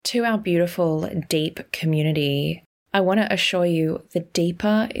To our beautiful deep community, I want to assure you the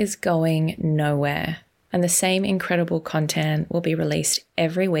deeper is going nowhere. And the same incredible content will be released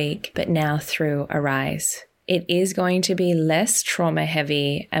every week, but now through Arise. It is going to be less trauma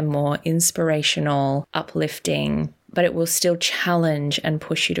heavy and more inspirational, uplifting, but it will still challenge and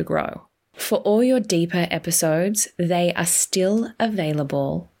push you to grow. For all your deeper episodes, they are still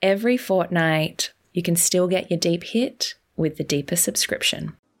available every fortnight. You can still get your deep hit with the deeper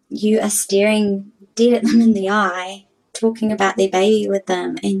subscription. You are staring dead at them in the eye, talking about their baby with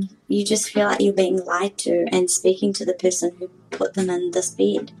them, and you just feel like you're being lied to and speaking to the person who put them in this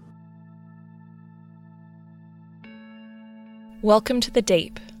bed. Welcome to The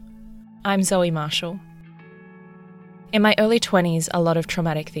Deep. I'm Zoe Marshall. In my early 20s, a lot of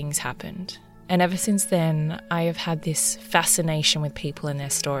traumatic things happened, and ever since then, I have had this fascination with people and their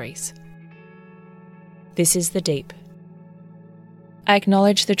stories. This is The Deep. I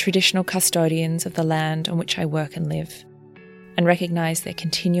acknowledge the traditional custodians of the land on which I work and live, and recognise their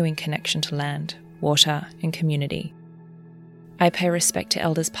continuing connection to land, water, and community. I pay respect to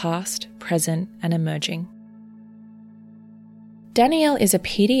elders past, present, and emerging. Danielle is a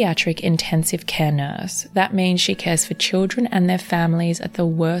paediatric intensive care nurse. That means she cares for children and their families at the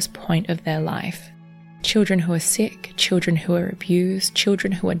worst point of their life. Children who are sick, children who are abused,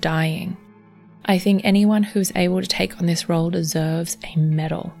 children who are dying. I think anyone who's able to take on this role deserves a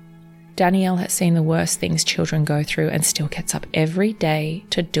medal. Danielle has seen the worst things children go through and still gets up every day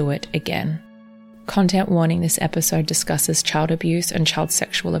to do it again. Content warning: this episode discusses child abuse and child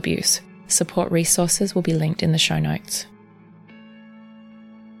sexual abuse. Support resources will be linked in the show notes.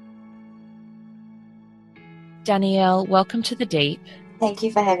 Danielle, welcome to The Deep. Thank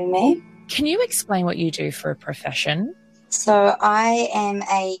you for having me. Can you explain what you do for a profession? So I am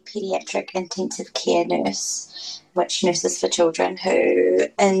a paediatric intensive care nurse, which nurses for children who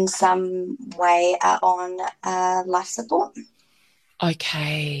in some way are on life support.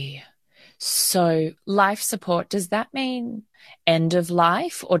 Okay. So life support, does that mean end of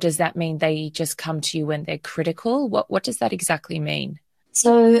life, or does that mean they just come to you when they're critical? What does that exactly mean?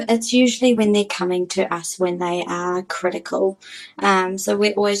 So it's usually when they're coming to us when they are critical. So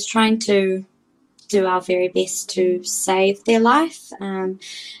we're always trying to do our very best to save their life.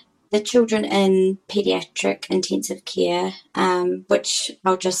 The children in paediatric intensive care, which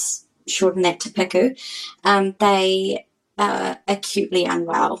I'll just shorten that to PICU, they are acutely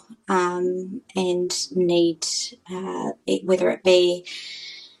unwell and need, whether it be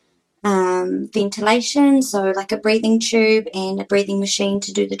ventilation, so like a breathing tube and a breathing machine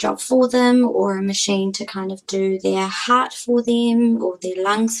to do the job for them, or a machine to kind of do their heart for them or their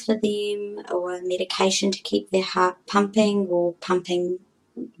lungs for them, or medication to keep their heart pumping or pumping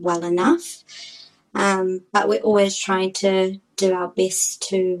well enough. But we're always trying to do our best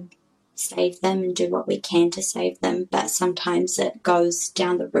to save them and do what we can to save them, but sometimes it goes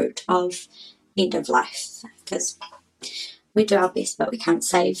down the route of end of life because we do our best, but we can't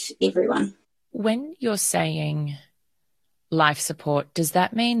save everyone. When you're saying life support, does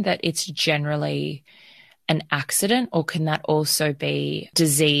that mean that it's generally an accident, or can that also be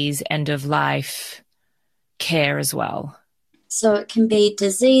disease, end of life care as well? So it can be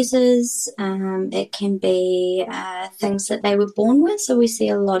diseases, it can be things that they were born with. So we see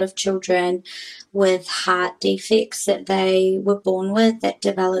a lot of children with heart defects that they were born with that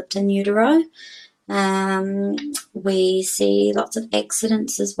developed in utero. We see lots of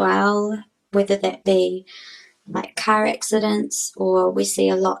accidents as well, whether that be like car accidents, or we see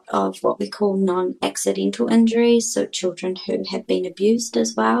a lot of what we call non-accidental injuries, so children who have been abused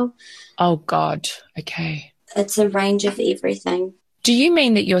as well. Oh God, okay. It's a range of everything. Do you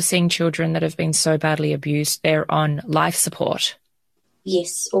mean that you're seeing children that have been so badly abused they're on life support?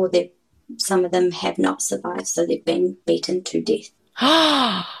 Yes, or some of them have not survived, so they've been beaten to death.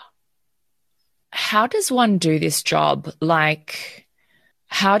 How does one do this job? Like,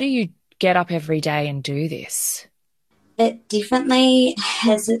 how do you get up every day and do this? It definitely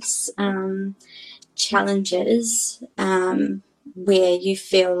has its challenges where you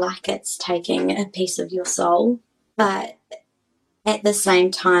feel like it's taking a piece of your soul, but at the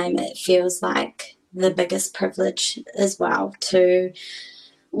same time it feels like the biggest privilege as well to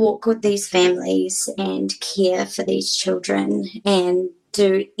walk with these families and care for these children and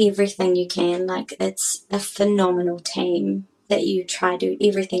do everything you can. Like, it's a phenomenal team that you try to do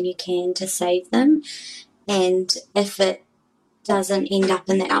everything you can to save them, and if it doesn't end up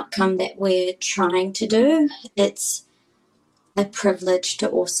in the outcome that we're trying to do, it's a privilege to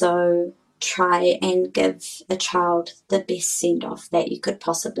also try and give a child the best send-off that you could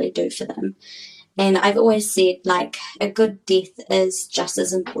possibly do for them. And I've always said, like, a good death is just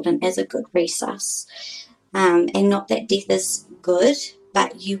as important as a good resus. And not that death is good,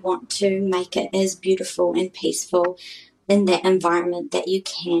 but you want to make it as beautiful and peaceful in that environment that you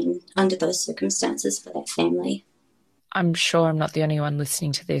can under those circumstances for that family. I'm sure I'm not the only one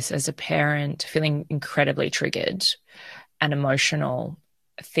listening to this as a parent feeling incredibly triggered and emotional,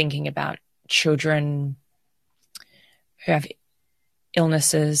 thinking about children who have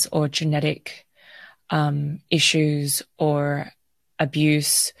illnesses or genetic issues or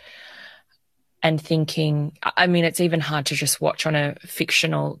abuse, and thinking, I mean, it's even hard to just watch on a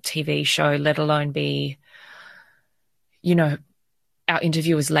fictional TV show, let alone be, you know, our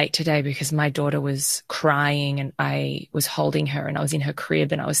interview was late today because my daughter was crying and I was holding her and I was in her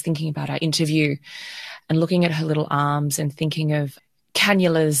crib and I was thinking about our interview and looking at her little arms and thinking of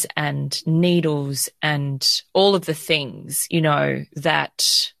cannulas and needles and all of the things, you know,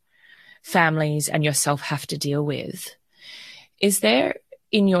 that families and yourself have to deal with. Is there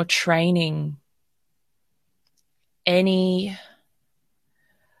in your training any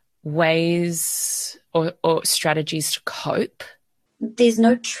ways or strategies to cope? There's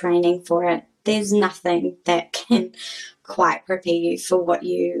no training for it. There's nothing that can quite prepare you for what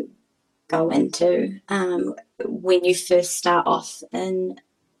you go into when you first start off in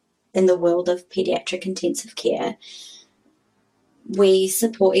the world of pediatric intensive care. We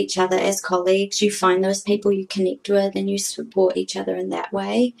support each other as colleagues. You find those people you connect with and you support each other in that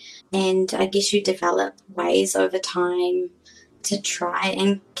way. And I guess you develop ways over time to try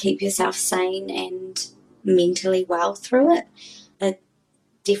and keep yourself sane and mentally well through it. It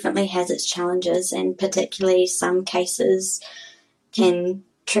definitely has its challenges, and particularly some cases can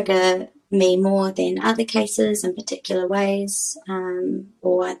trigger me more than other cases in particular ways,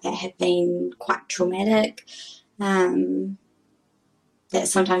 or that have been quite traumatic. That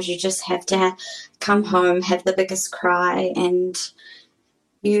sometimes you just have to come home, have the biggest cry, and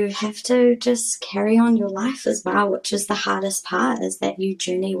you have to just carry on your life as well, which is the hardest part, is that you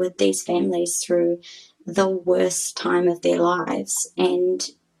journey with these families through the worst time of their lives, and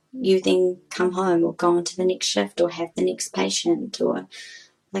you then come home or go on to the next shift or have the next patient, or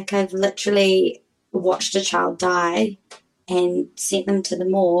like I've literally watched a child die and sent them to the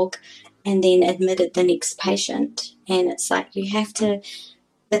morgue and then admitted the next patient. And it's like you have to,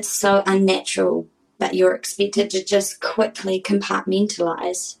 it's so unnatural, but you're expected to just quickly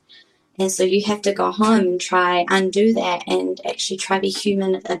compartmentalize. And so you have to go home and try undo that and actually try to be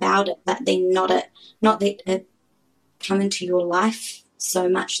human about it, but then not let it come into your life so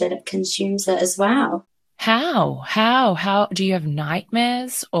much that it consumes it as well. How do you have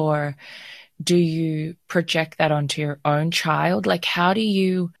nightmares, or do you project that onto your own child? Like, how do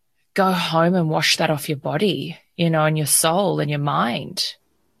you go home and wash that off your body, you know, and your soul and your mind?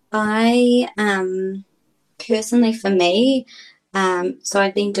 I personally, for me, so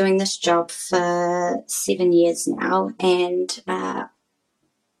I've been doing this job for 7 years now, and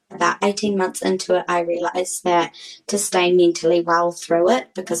about 18 months into it, I realized that to stay mentally well through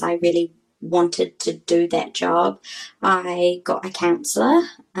it, because I really wanted to do that job, I got a counsellor.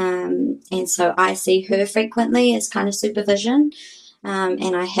 And so I see her frequently as kind of supervision.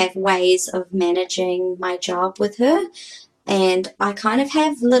 And I have ways of managing my job with her. And I kind of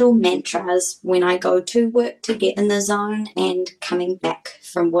have little mantras when I go to work to get in the zone, and coming back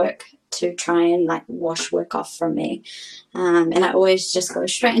from work to try and like wash work off from me. And I always just go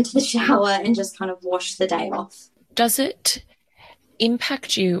straight into the shower and just kind of wash the day off. Does it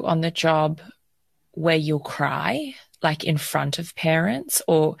impact you on the job where you'll cry, like in front of parents,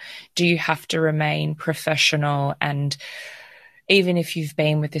 or do you have to remain professional? And even if you've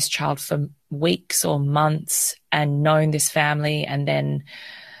been with this child for weeks or months and known this family, and then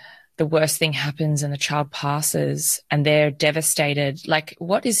the worst thing happens and the child passes and they're devastated, like,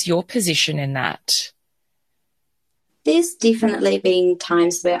 what is your position in that? There's definitely been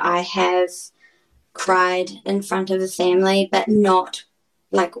times where I have cried in front of a family, but not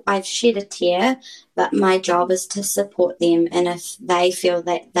like I've shed a tear, but my job is to support them. And if they feel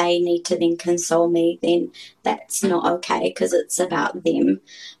that they need to then console me, then that's not okay, because it's about them.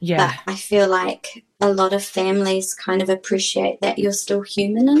 Yeah. But I feel like a lot of families kind of appreciate that you're still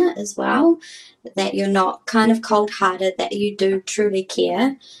human in it as well, that you're not kind of cold hearted, that you do truly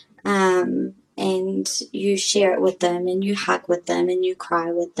care. And you share it with them and you hug with them and you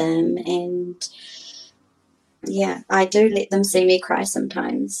cry with them. And yeah, I do let them see me cry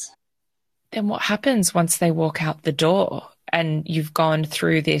sometimes. Then what happens once they walk out the door and you've gone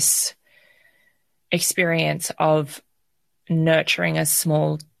through this experience of nurturing a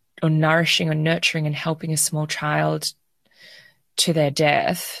small, or nourishing or nurturing and helping a small child to their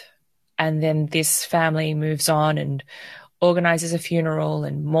death, and then this family moves on and organizes a funeral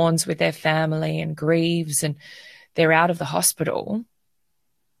and mourns with their family and grieves, and they're out of the hospital.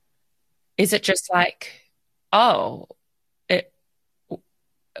 Is it just like, oh, it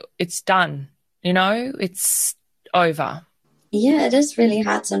it's done, it's over? Yeah, it is really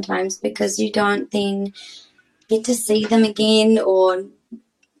hard sometimes because you don't then get to see them again, or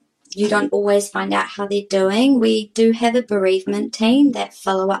you don't always find out how they're doing. We do have a bereavement team that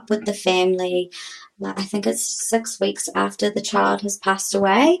follow up with the family. I think it's 6 weeks after the child has passed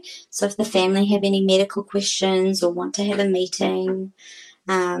away. So if the family have any medical questions or want to have a meeting,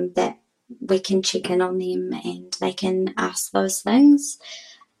 that we can check in on them and they can ask those things.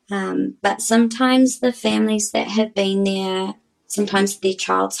 But sometimes the families that have been there, sometimes their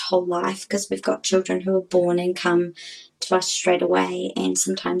child's whole life, because we've got children who are born and come to us straight away, and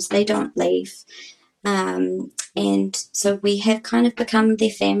sometimes they don't leave. And so we have kind of become their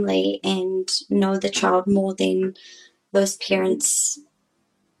family and know the child more than those parents,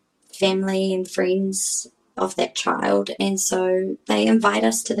 family, and friends of that child. And so they invite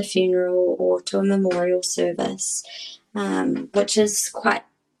us to the funeral or to a memorial service, which is quite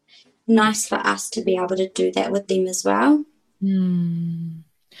nice for us to be able to do that with them as well. Mm.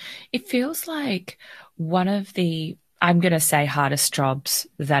 It feels like one of the, I'm going to say, hardest jobs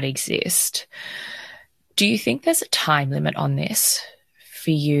that exist. Do you think there's a time limit on this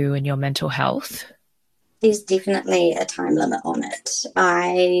for you and your mental health? There's definitely a time limit on it.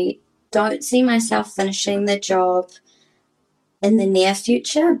 I don't see myself finishing the job in the near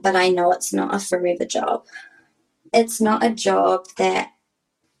future, but I know it's not a forever job. It's not a job that,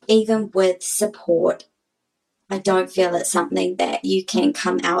 even with support, I don't feel it's something that you can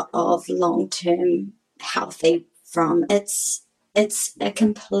come out of long term healthy from. It's a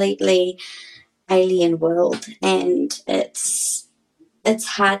completely alien world, and it's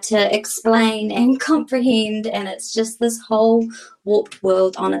hard to explain and comprehend, and it's just this whole warped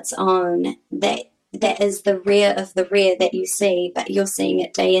world on its own that is the rare of the rare that you see, but you're seeing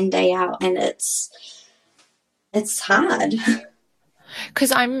it day in day out, and it's hard.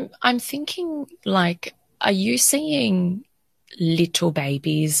 Because I'm thinking, like, are you seeing little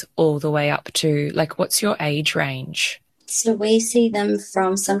babies all the way up to, like, what's your age range? So we see them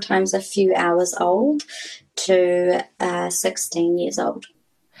from sometimes a few hours old to 16 years old.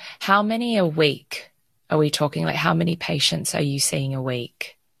 How many a week are we talking? Like, how many patients are you seeing a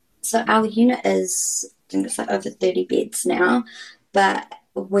week? So our unit is, I think it's like over 30 beds now, but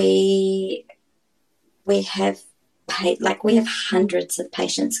we have we have hundreds of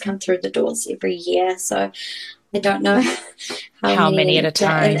patients come through the doors every year. So I don't know how How many many at a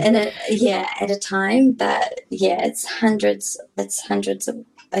time? yeah, at a time, but yeah, it's hundreds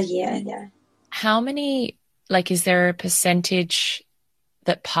a year. Yeah. How many, like, is there a percentage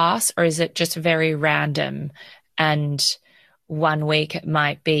that pass, or is it just very random? And one week it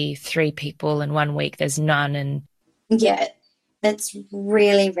might be three people, and one week there's none. And Yeah, it's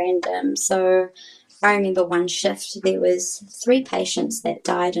really random. So I remember one shift, there was 3 patients that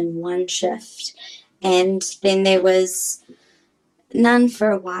died in one shift, and then there was none for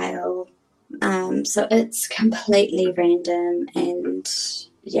a while. So it's completely random, and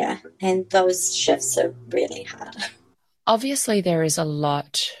yeah, and those shifts are really hard. obviously, there is a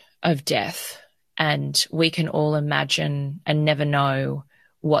lot of death, and we can all imagine and never know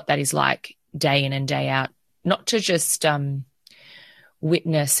what that is like day in and day out. Not to just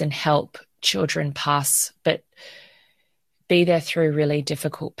witness and help children pass, but be there through really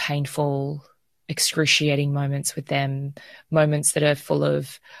difficult, painful, excruciating moments with them, moments that are full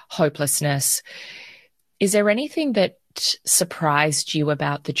of hopelessness. Is there anything that surprised you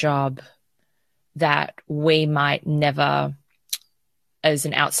about the job that we might never, as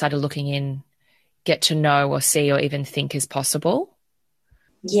an outsider looking in, get to know or see or even think is possible?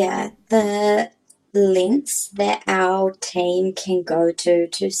 Yeah, the lengths that our team can go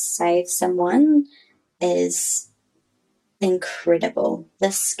to save someone is incredible.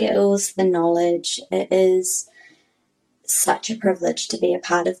 The skills, the knowledge, it is such a privilege to be a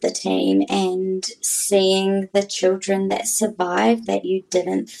part of the team, and seeing the children that survive that you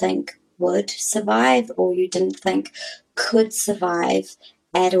didn't think would survive or you didn't think could survive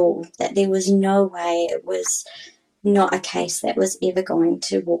at all, that there was no way, it was not a case that was ever going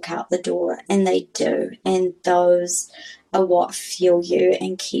to walk out the door, and they do. And those are what fuel you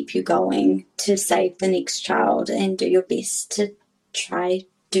and keep you going to save the next child and do your best to try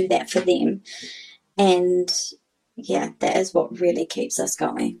do that for them. And yeah, that is what really keeps us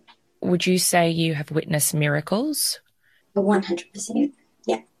going. Would you say you have witnessed miracles? 100%.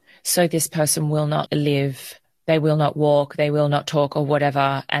 Yeah. So this person will not live they will not walk, they will not talk or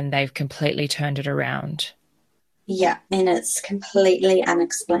whatever, and they've completely turned it around. Yeah, and it's completely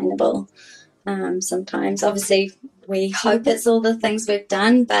unexplainable. Sometimes, obviously, we hope it's all the things we've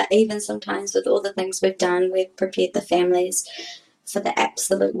done, but even sometimes with all the things we've done, we've prepared the families for the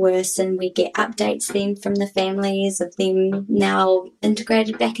absolute worst, and we get updates then from the families of them now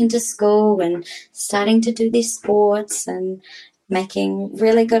integrated back into school and starting to do their sports and making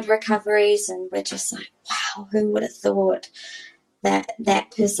really good recoveries, and we're just like, wow, who would have thought that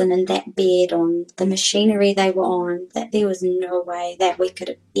that person in that bed on the machinery they were on, that there was no way that we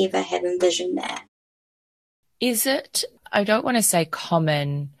could ever have envisioned that. Is it, I don't want to say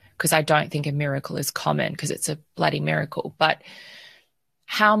common, because I don't think a miracle is common because it's a bloody miracle, but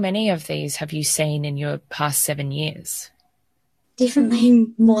how many of these have you seen in your past 7 years?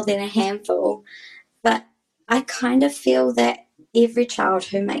 Definitely more than a handful, but I kind of feel that every child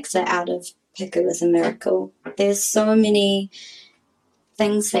who makes it out of PICU is a miracle. There's so many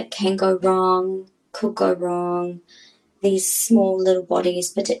things that can go wrong, could go wrong. These small little bodies,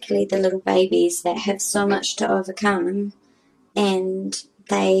 particularly the little babies that have so much to overcome, and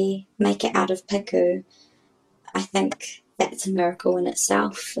they make it out of PICU. I think that's a miracle in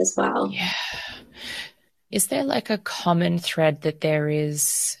itself as well. Yeah. Is there like a common thread that there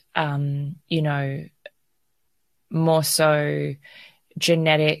is, more so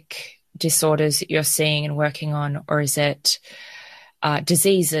genetic disorders that you're seeing and working on, or is it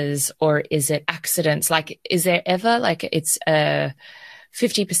diseases, or is it accidents? Like, is there ever like it's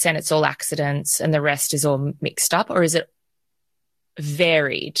 50% it's all accidents and the rest is all mixed up, or is it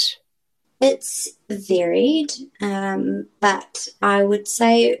varied? It's varied, but I would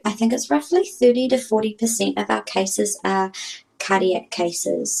say I think it's roughly 30 to 40% of our cases are cardiac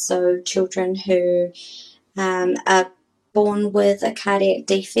cases. So children who are born with a cardiac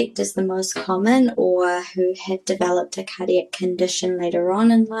defect is the most common, or who have developed a cardiac condition later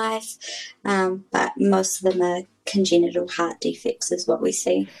on in life. But most of them are congenital heart defects is what we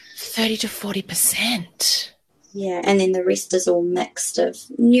see. 30 to 40%. Yeah, and then the rest is all mixed of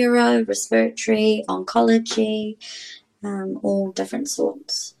neuro, respiratory, oncology, all different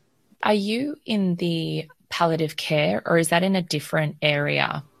sorts. Are you in the palliative care, or is that in a different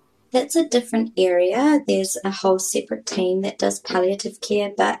area? That's a different area. There's a whole separate team that does palliative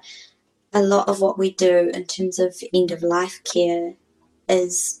care, but a lot of what we do in terms of end of life care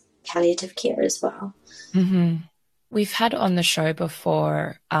is palliative care as well. Mm-hmm. We've had on the show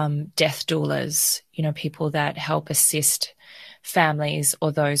before death doulas, people that help assist families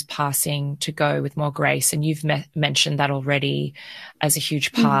or those passing to go with more grace. And you've mentioned that already as a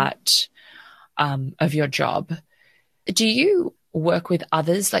huge part of your job. Do you work with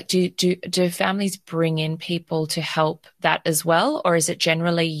others? Like, do families bring in people to help that as well? Or is it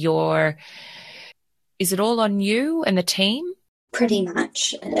generally is it all on you and the team? Pretty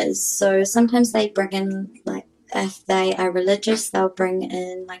much it is. So sometimes they bring in, like, if they are religious, they'll bring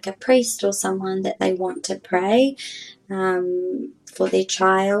in like a priest or someone that they want to pray for their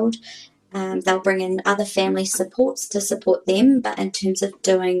child. They'll bring in other family supports to support them, but in terms of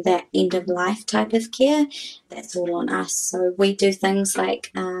doing that end of life type of care, that's all on us. So we do things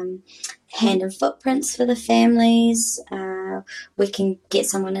like hand and footprints for the families. We can get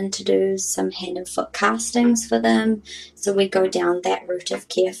someone in to do some hand and foot castings for them. So we go down that route of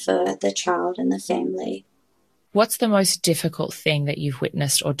care for the child and the family. What's the most difficult thing that you've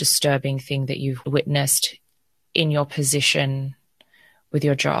witnessed, or disturbing thing that you've witnessed in your position with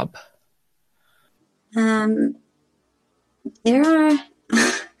your job? There are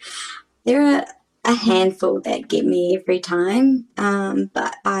there are a handful that get me every time,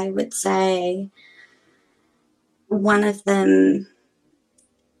 but I would say one of them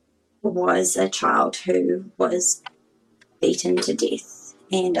was a child who was beaten to death,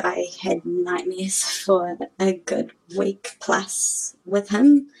 and I had nightmares for a good week plus with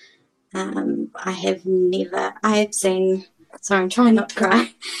him. I have seen, sorry, I'm trying not to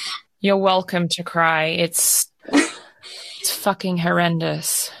cry. You're welcome to cry. It's fucking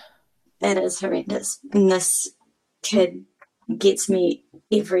horrendous. It is horrendous. And this kid gets me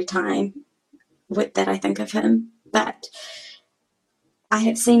every time that I think of him. But I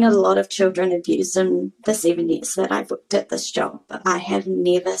have seen a lot of children abused in the 7 years that I've worked at this job, but I have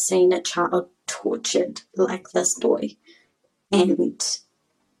never seen a child tortured like this boy. And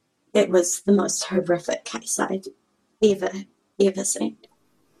it was the most horrific case I've ever seen.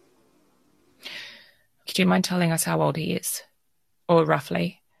 Do you mind telling us how old he is? Or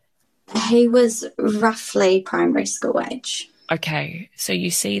roughly? He was roughly primary school age. Okay, so you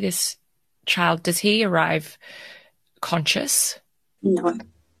see this child, does he arrive conscious? No.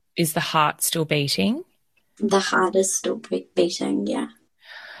 Is the heart still beating? The heart is still beating, yeah.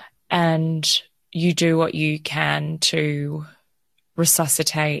 And you do what you can to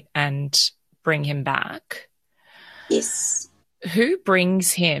resuscitate and bring him back. Yes. Who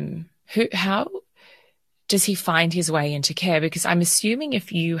brings him? How does he find his way into care? Because I'm assuming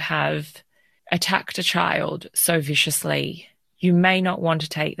if you have attacked a child so viciously, you may not want to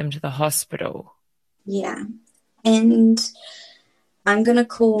take them to the hospital. Yeah. And I'm going to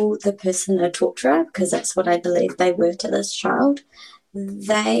call the person a torturer because that's what I believe they were to this child.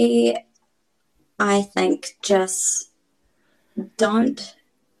 They, I think, just don't,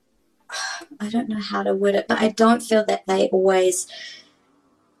 I don't know how to word it, but I don't feel that they always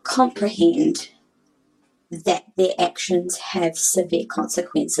comprehend that their actions have severe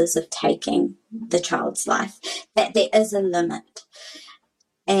consequences of taking the child's life, that there is a limit.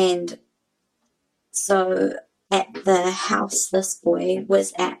 And so at the house this boy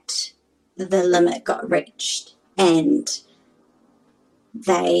was at, the limit got reached, and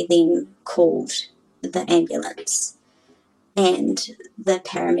they then called the ambulance, and the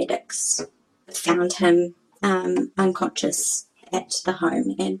paramedics found him unconscious at the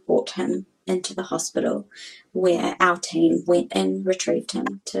home and brought him into the hospital, where our team went and retrieved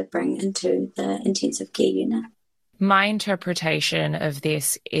him to bring into the intensive care unit. My interpretation of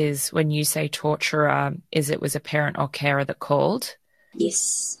this is when you say torturer, is it was a parent or carer that called.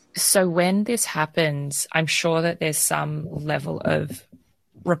 Yes. So when this happens, I'm sure that there's some level of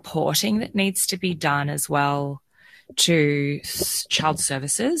reporting that needs to be done as well to child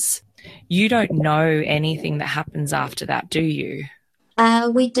services. You don't know anything that happens after that, do you?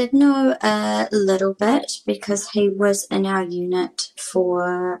 We did know a little bit because he was in our unit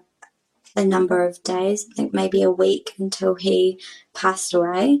for a number of days, I think maybe a week until he passed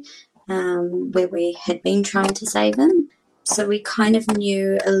away, where we had been trying to save him. So we kind of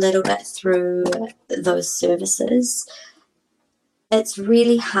knew a little bit through those services. It's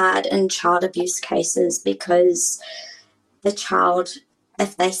really hard in child abuse cases because the child,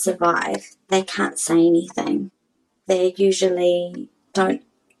 if they survive, they can't say anything. They usually don't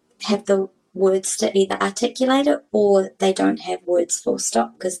have the words to either articulate it, or they don't have words full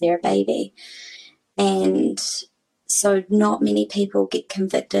stop because they're a baby. And so not many people get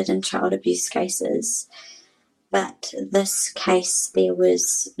convicted in child abuse cases. But this case, there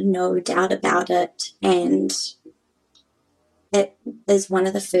was no doubt about it. And it is one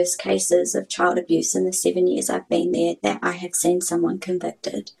of the first cases of child abuse in the 7 years I've been there that I have seen someone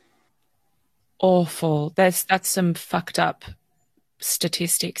convicted. Awful. That's some fucked up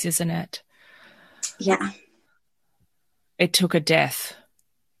statistics, isn't it? Yeah, It took a death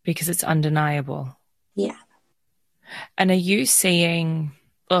because it's undeniable. yeah. And are you seeing,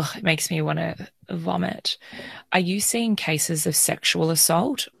 ugh, it makes me want to vomit. Are you seeing cases of sexual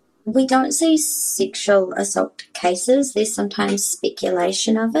assault? We don't see sexual assault cases. There's sometimes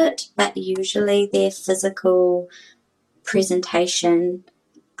speculation of it, but usually they're physical presentation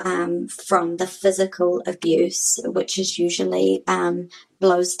from the physical abuse, which is usually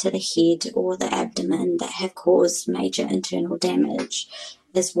blows to the head or the abdomen that have caused major internal damage,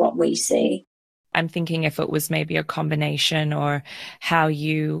 is what we see. I'm thinking if it was maybe a combination or how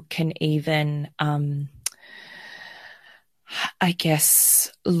you can even, I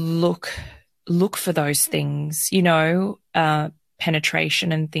guess, look for those things,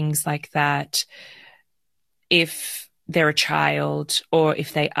 penetration and things like that. If they're a child or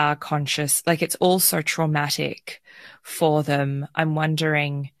if they are conscious, like it's all so traumatic for them. I'm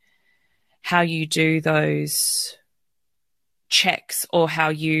wondering how you do those checks or how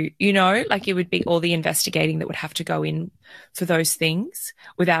like it would be all the investigating that would have to go in for those things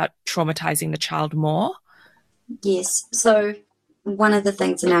without traumatizing the child more. Yes. So one of the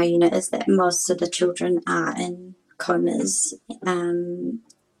things in our unit is that most of the children are in comas.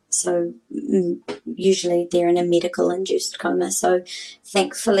 So usually they're in a medical induced coma. So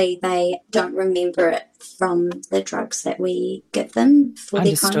thankfully they don't remember it from the drugs that we give them for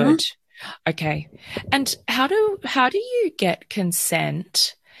their coma. Understood. Okay. And how do you get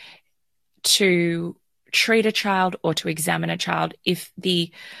consent to treat a child or to examine a child if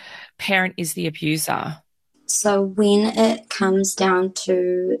the parent is the abuser? So when it comes down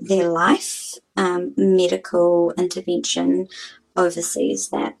to their life, medical intervention oversees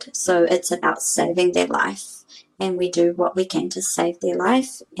that. So it's about saving their life, and we do what we can to save their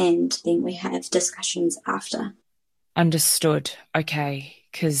life, and then we have discussions after. Understood. Okay.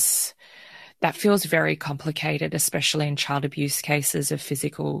 Because that feels very complicated, especially in child abuse cases of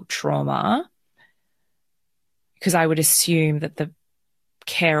physical trauma. Because I would assume that the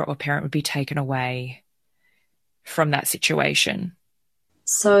carer or parent would be taken away from that situation.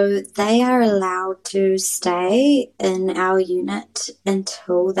 So they are allowed to stay in our unit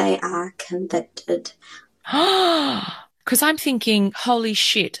until they are convicted. Because I'm thinking, holy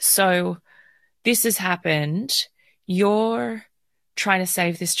shit. So this has happened. You're trying to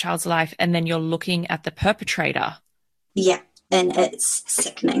save this child's life, and then you're looking at the perpetrator. Yeah, and it's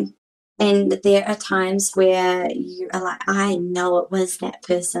sickening. And there are times where you are like, I know it was that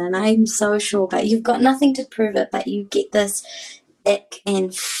person. I'm so sure, but you've got nothing to prove it, but you get this ick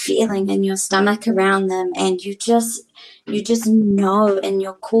and feeling in your stomach around them, and you just know in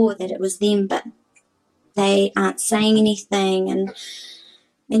your core that it was them, but they aren't saying anything,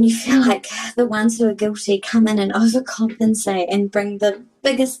 and you feel like the ones who are guilty come in and overcompensate and bring the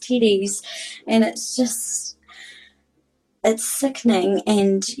biggest teddies, and it's sickening,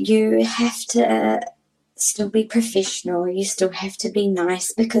 and you have to still be professional. You still have to be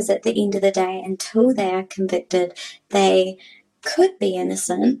nice, because at the end of the day, until they are convicted, they could be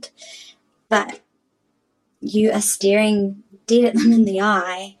innocent, but you are staring dead at them in the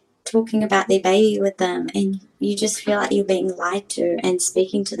eye, talking about their baby with them, and you just feel like you're being lied to and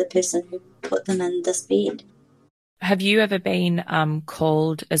speaking to the person who put them in this bed. Have you ever been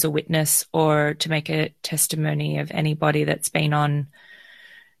called as a witness or to make a testimony of anybody that's been on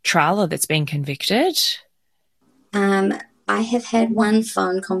trial or that's been convicted? Um, I have had one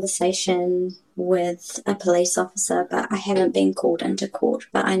phone conversation with a police officer, but I haven't been called into court,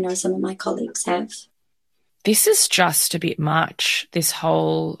 but I know some of my colleagues have. This is just a bit much, this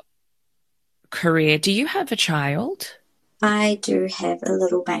whole career. Do you have a child? I do have a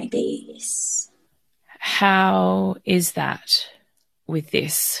little baby, yes. How is that with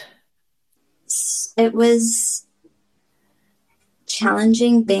this? It was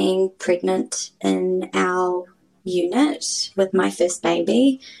challenging being pregnant in our unit with my first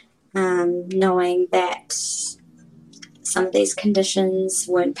baby, knowing that some of these conditions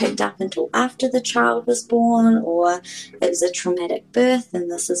weren't picked up until after the child was born, or it was a traumatic birth and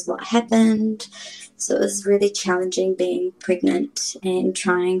this is what happened. So it was really challenging being pregnant and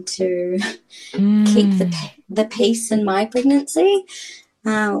trying to keep the peace in my pregnancy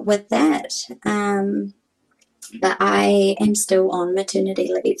with that. But I am still on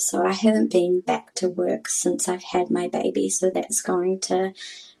maternity leave, so I haven't been back to work since I've had my baby. So that's going to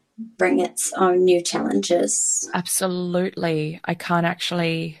bring its own new challenges. Absolutely. I can't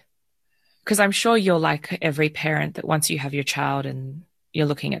actually, because I'm sure you're like every parent that once you have your child and you're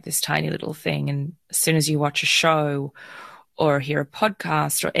looking at this tiny little thing, and as soon as you watch a show or hear a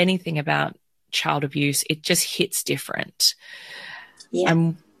podcast or anything about child abuse, it just hits different.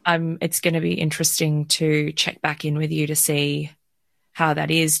 Yeah. It's going to be interesting to check back in with you to see how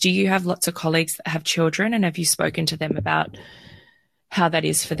that is. Do you have lots of colleagues that have children, and have you spoken to them about how that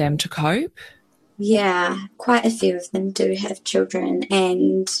is for them to cope? Yeah, quite a few of them do have children,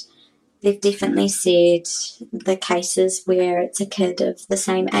 and they've definitely said the cases where it's a kid of the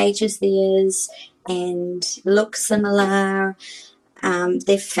same age as theirs and looks similar,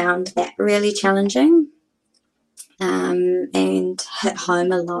 they've found that really challenging, and hit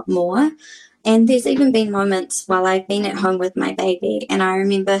home a lot more. And there's even been moments while I've been at home with my baby, and I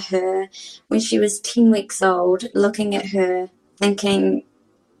remember her when she was 10 weeks old, looking at her thinking,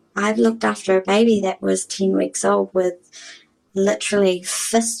 I've looked after a baby that was 10 weeks old with literally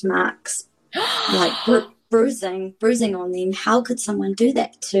fist marks, like bruising on them. How could someone do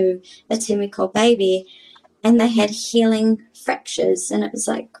that to a 10-week-old baby? And they had healing fractures, and it was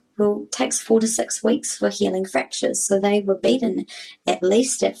like, well, it takes 4 to 6 weeks for healing fractures. So they were beaten at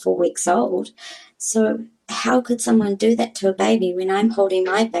least at 4 weeks old. So how could someone do that to a baby when I'm holding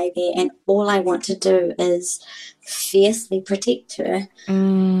my baby and all I want to do is fiercely protect her?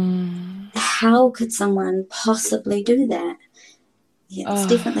 How could someone possibly do that? Yeah, it's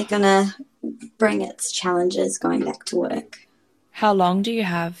definitely going to bring its challenges going back to work. How long do you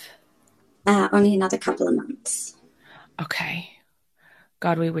have? Only another couple of months. Okay.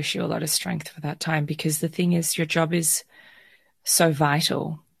 God, we wish you a lot of strength for that time, because the thing is, your job is so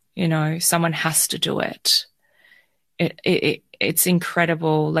vital. You know, someone has to do it. It's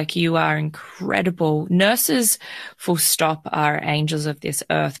incredible. Like, you are incredible. Nurses, full stop, are angels of this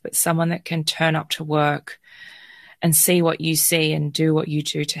earth, but someone that can turn up to work and see what you see and do what you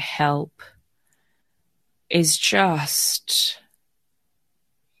do to help is just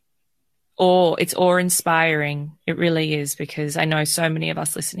it's awe-inspiring. It really is, because I know so many of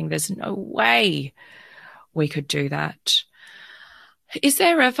us listening, there's no way we could do that. Is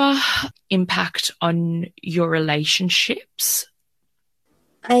there ever impact on your relationships?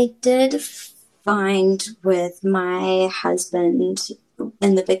 I did find with my husband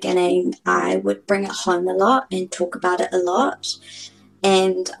in the beginning, I would bring it home a lot and talk about it a lot.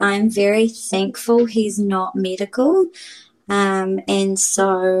 And I'm very thankful he's not medical. And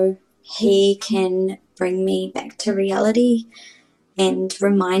so he can bring me back to reality and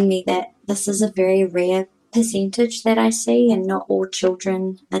remind me that this is a very rare percentage that I see, and not all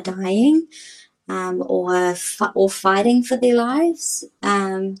children are dying or fighting for their lives.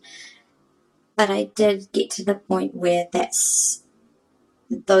 But I did get to the point where those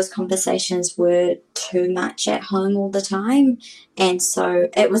conversations were too much at home all the time. And so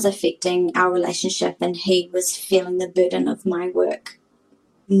it was affecting our relationship, and he was feeling the burden of my work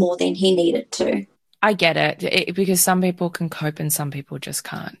more than he needed to. I get it, because some people can cope and some people just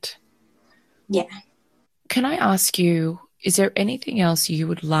can't. Yeah. Can I ask you, is there anything else you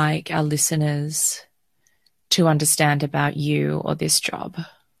would like our listeners to understand about you or this job?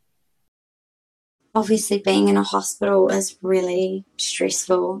 Obviously, being in a hospital is really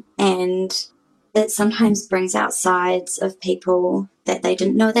stressful, and it sometimes brings out sides of people that they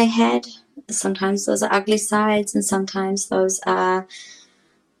didn't know they had. Sometimes those are ugly sides, and sometimes those are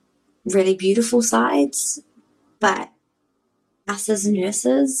really beautiful sides. But us as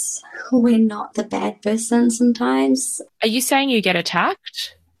nurses, we're not the bad person sometimes. Are you saying you get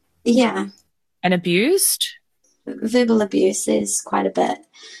attacked? Yeah. And abused? Verbal abuse is quite a bit.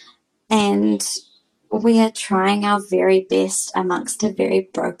 And we are trying our very best amongst a very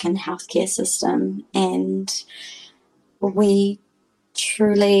broken healthcare system. And we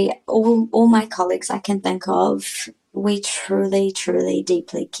truly, all my colleagues I can think of, we truly, truly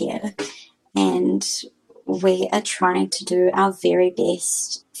deeply care. And we are trying to do our very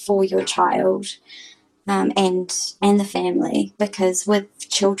best for your child, and the family, because with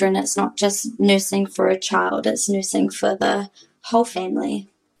children it's not just nursing for a child, it's nursing for the whole family.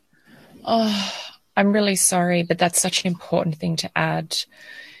 Oh, I'm really sorry, but that's such an important thing to add.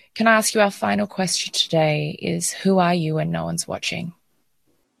 Can I ask you, our final question today is, who are you when no one's watching?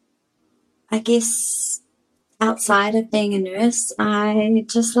 I guess outside of being a nurse, I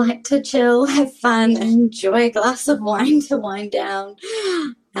just like to chill, have fun, enjoy a glass of wine to wind down,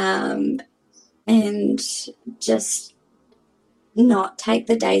 and just not take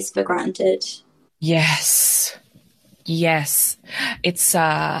the days for granted. Yes. Yes. It's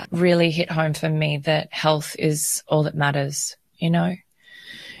really hit home for me that health is all that matters,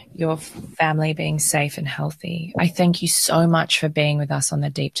 your family being safe and healthy. I thank you so much for being with us on The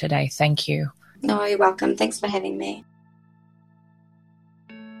Deep today. Thank you. No, you're welcome. Thanks for having me.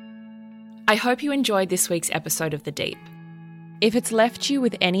 I hope you enjoyed this week's episode of The Deep. If it's left you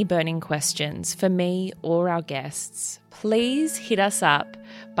with any burning questions for me or our guests, please hit us up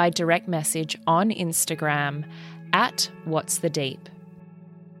by direct message on Instagram at What's the Deep.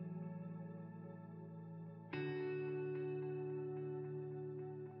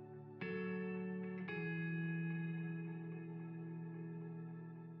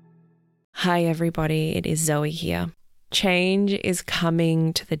 Hi everybody, it is Zoe here. Change is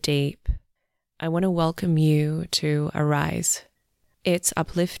coming to the deep. I want to welcome you to Arise. It's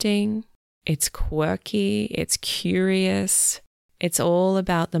uplifting, it's quirky, it's curious. It's all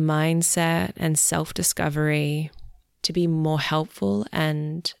about the mindset and self-discovery to be more helpful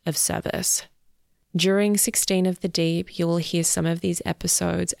and of service. During 16 of the Deep, you will hear some of these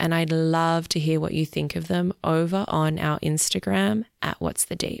episodes, and I'd love to hear what you think of them over on our Instagram at What's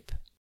the Deep.